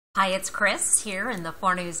Hi, it's Kris here in the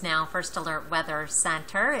 4 News Now First Alert Weather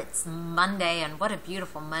Center. It's Monday, and what a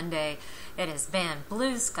beautiful Monday it has been.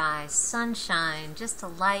 Blue skies, sunshine, just a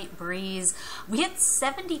light breeze. We hit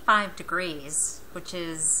 75 degrees, which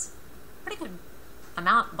is a pretty good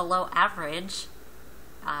amount below average.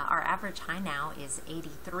 Our average high now is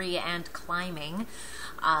 83 and climbing.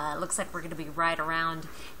 Looks like we're going to be right around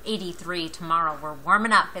 83 tomorrow. We're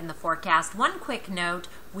warming up in the forecast. One quick note,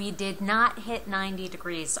 we did not hit 90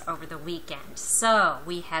 degrees over the weekend. So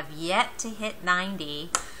we have yet to hit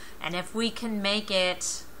 90. And if we can make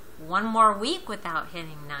it one more week without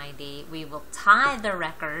hitting 90, we will tie the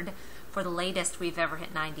record for the latest we've ever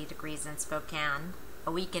hit 90 degrees in Spokane.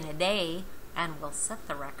 A week and a day, and we'll set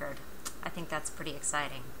the record. I think that's pretty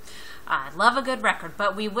exciting. Love a good record,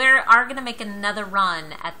 but we are going to make another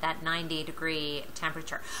run at that 90-degree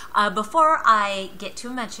temperature. Before I get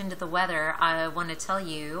too much into the weather, I want to tell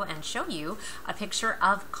you and show you a picture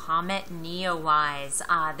of Comet Neowise.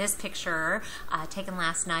 This picture taken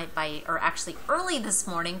last night or actually early this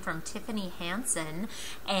morning from Tiffany Hansen,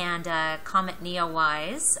 and Comet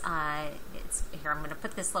Neowise. Here, I'm going to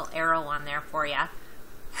put this little arrow on there for you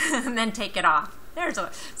and then take it off.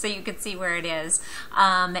 So you can see where it is.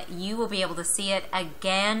 You will be able to see it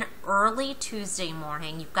again early Tuesday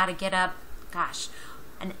morning. You've got to get up,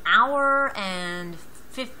 an hour and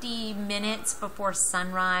 50 minutes before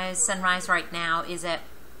sunrise. Sunrise right now is at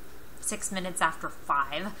 6 minutes after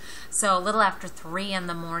 5, so a little after 3 in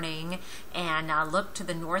the morning, and look to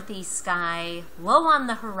the northeast sky, low on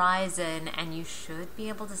the horizon, and you should be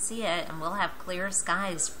able to see it, and we'll have clear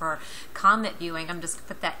skies for comet viewing. I'm just going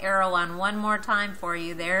to put that arrow on one more time for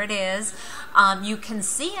you. There it is. You can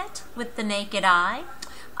see it with the naked eye.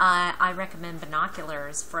 I recommend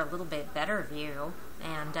binoculars for a little bit better view,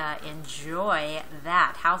 and enjoy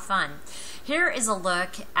that. How fun. Here is a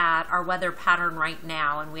look at our weather pattern right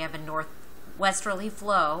now, and we have a northwesterly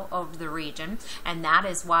flow over the region, and that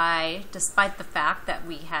is why, despite the fact that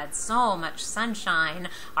we had so much sunshine,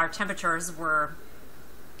 our temperatures were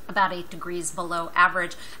about 8 degrees below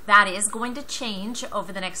average. That is going to change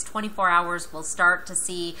over the next 24 hours. We'll start to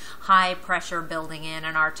see high pressure building in,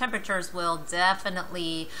 and our temperatures will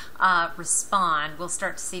definitely respond. We'll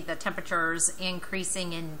start to see the temperatures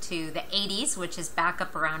increasing into the 80s, which is back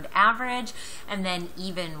up around average, and then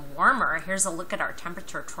even warmer. Here's a look at our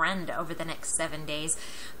temperature trend over the next 7 days.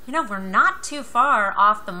 You know, we're not too far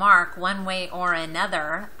off the mark one way or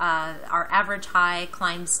another. Our average high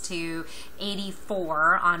climbs to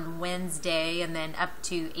 84 on Wednesday and then up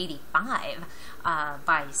to 85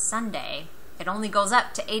 by Sunday. It only goes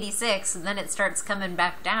up to 86 and then it starts coming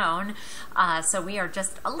back down. So we are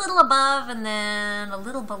just a little above and then a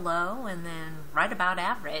little below and then right about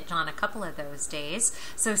average on a couple of those days.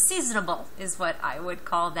 So seasonable is what I would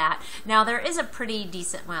call that. Now there is a pretty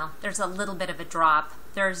decent, there's a little bit of a drop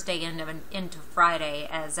Thursday into Friday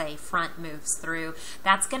as a front moves through.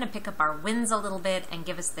 That's going to pick up our winds a little bit and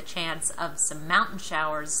give us the chance of some mountain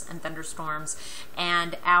showers and thunderstorms,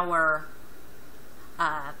 and our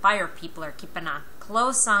fire people are keeping a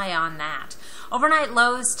close eye on that. Overnight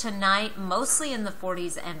lows tonight, mostly in the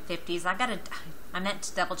 40s and 50s. I meant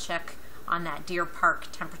to double check on that Deer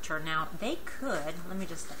Park temperature. Now they could, let me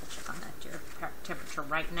just double check on that Deer Park temperature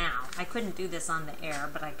right now. I couldn't do this on the air,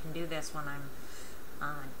 but I can do this when I'm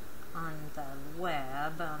on the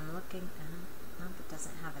web. I'm looking at, nope, it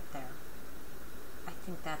doesn't have it there. I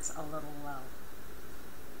think that's a little low.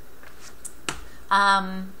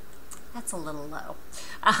 That's a little low.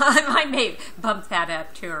 I may bump that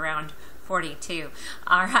up to around 42.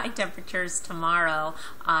 Our high temperatures tomorrow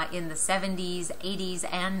in the 70s, 80s,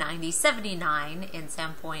 and 90s. 79 in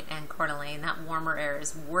Sandpoint and Coeur d'Alene. That warmer air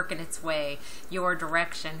is working its way your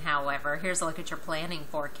direction, however. Here's a look at your planning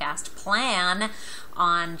forecast. Plan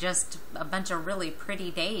on just a bunch of really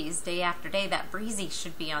pretty days, day after day. That breezy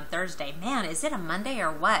should be on Thursday. Man, is it a Monday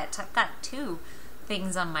or what? I've got two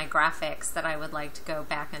things on my graphics that I would like to go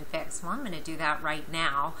back and fix. Well, I'm going to do that right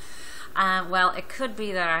now. It could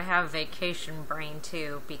be that I have vacation brain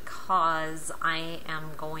too, because I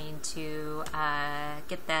am going to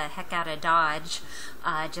get the heck out of Dodge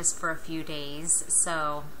just for a few days.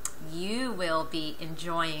 So you will be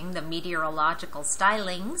enjoying the meteorological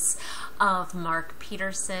stylings of Mark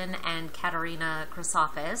Peterson and Katerina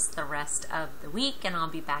Chrysofis the rest of the week, and I'll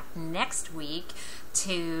be back next week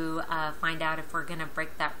to find out if we're going to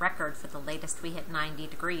break that record for the latest we hit 90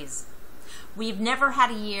 degrees. We've never had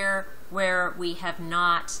a year where we have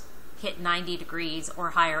not hit 90 degrees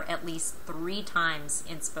or higher at least 3 times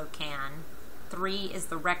in Spokane. 3 is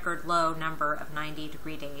the record low number of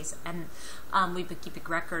 90-degree days, and we've been keeping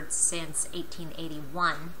records since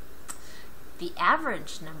 1881. The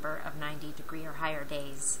average number of 90-degree or higher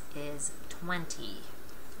days is 20.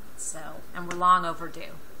 So, and we're long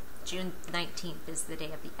overdue. June 19th is the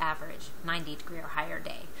day of the average 90-degree or higher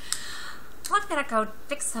day. I'm gonna go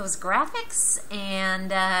fix those graphics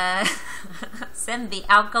and send the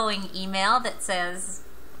outgoing email that says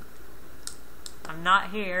I'm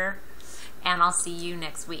not here, and I'll see you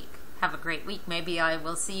next week. Have a great week. Maybe I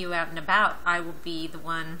will see you out and about. I will be the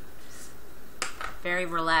one very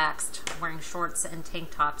relaxed, wearing shorts and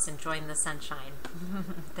tank tops, enjoying the sunshine.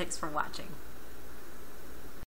 Thanks for watching.